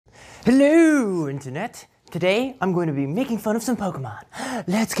Hello, Internet! Today, I'm going to be making fun of some Pokemon.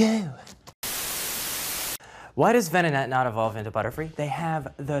 Let's go! Why does Venonat not evolve into Butterfree? They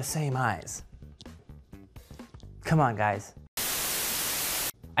have the same eyes. Come on, guys.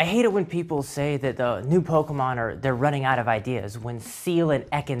 I hate it when people say that the new Pokemon they're running out of ideas when Seal and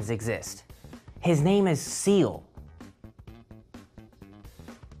Ekans exist. His name is Seal.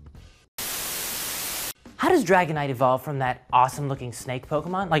 How does Dragonite evolve from that awesome looking snake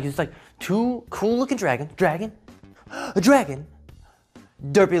Pokemon? Like it's like two cool looking dragon, a dragon,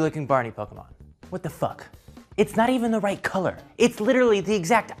 derpy looking Barney Pokemon. What the fuck? It's not even the right color. It's literally the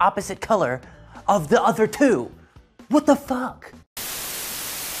exact opposite color of the other two. What the fuck?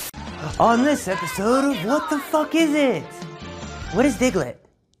 On this episode of What the Fuck Is It? What is Diglett?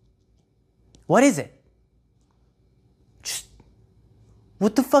 What is it? Just,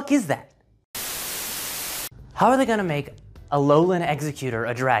 what the fuck is that? How are they gonna make Alolan Executor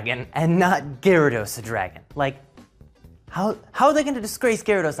a dragon and not Gyarados a dragon? Like, how are they gonna disgrace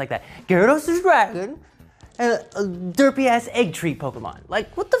Gyarados like that? Gyarados is a dragon and a derpy ass egg tree Pokemon.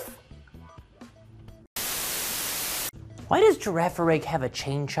 Like, what the Why does Girafarig have a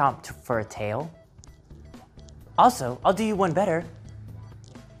chain chomp for a tail? Also, I'll do you one better.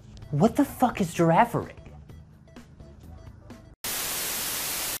 What the fuck is Girafarig?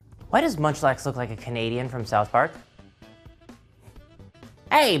 Why does Munchlax look like a Canadian from South Park?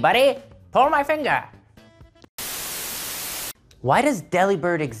 Hey, buddy, pull my finger. Why does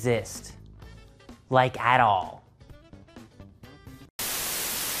Delibird exist? Like, at all?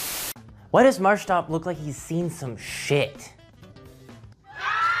 Why does Marshtomp look like he's seen some shit?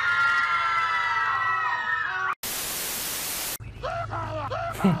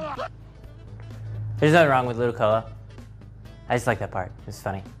 There's nothing wrong with Ludicolo. I just like that part, it's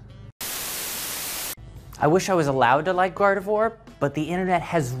funny. I wish I was allowed to like Gardevoir, but the internet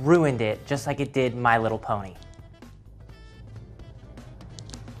has ruined it just like it did My Little Pony.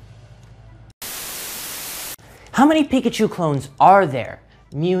 How many Pikachu clones are there?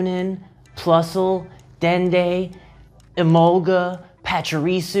 Munin, Plusle, Dende, Emolga,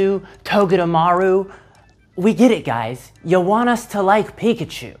 Pachirisu, Togedemaru. We get it, guys. You want us to like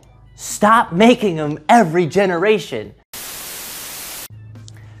Pikachu. Stop making them every generation.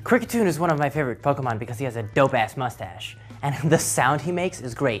 Kricketune is one of my favorite Pokemon because he has a dope-ass mustache, and the sound he makes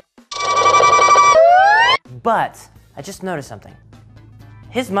is great. But, I just noticed something.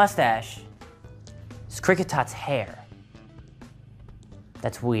 His mustache is Kricketot's hair.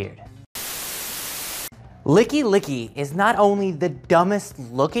 That's weird. Licky Licky is not only the dumbest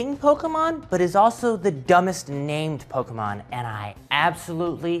looking Pokemon, but is also the dumbest named Pokemon, and I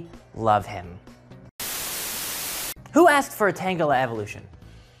absolutely love him. Who asked for a Tangela evolution?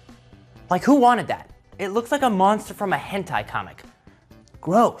 Like, who wanted that? It looks like a monster from a hentai comic.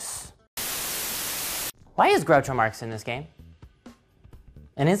 Gross. Why is Groucho Marx in this game?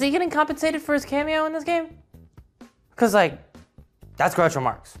 And is he getting compensated for his cameo in this game? Because, like, that's Groucho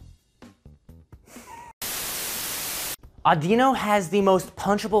Marx. Audino has the most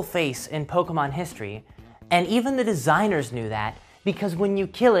punchable face in Pokemon history, and even the designers knew that, because when you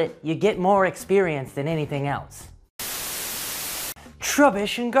kill it, you get more experience than anything else.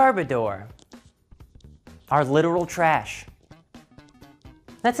 Trubbish and Garbodor are literal trash.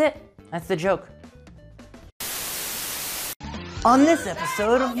 That's it. That's the joke. On this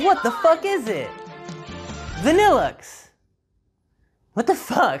episode of What the Fuck Is It? Vanillux. What the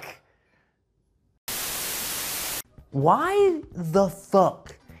fuck? Why the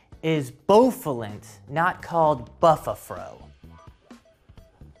fuck is Bouffalant not called Buffafro?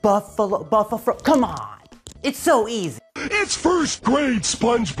 Buffafro, come on! It's so easy. It's first grade,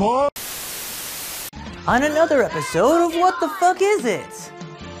 SpongeBob! On another episode of What the Fuck Is It?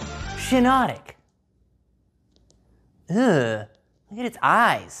 Shiinotic. Ugh, look at its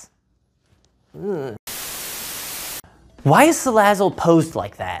eyes. Ugh. Why is Salazzle posed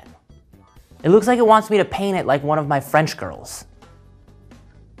like that? It looks like it wants me to paint it like one of my French girls.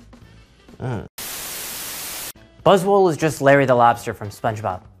 Buzzwole is just Larry the Lobster from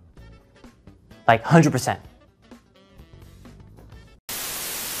SpongeBob. Like, 100%.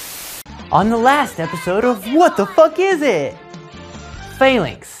 On the last episode of What the Fuck Is It?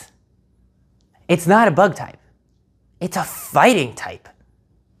 Phalanx. It's not a bug type. It's a fighting type.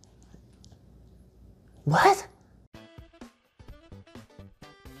 What?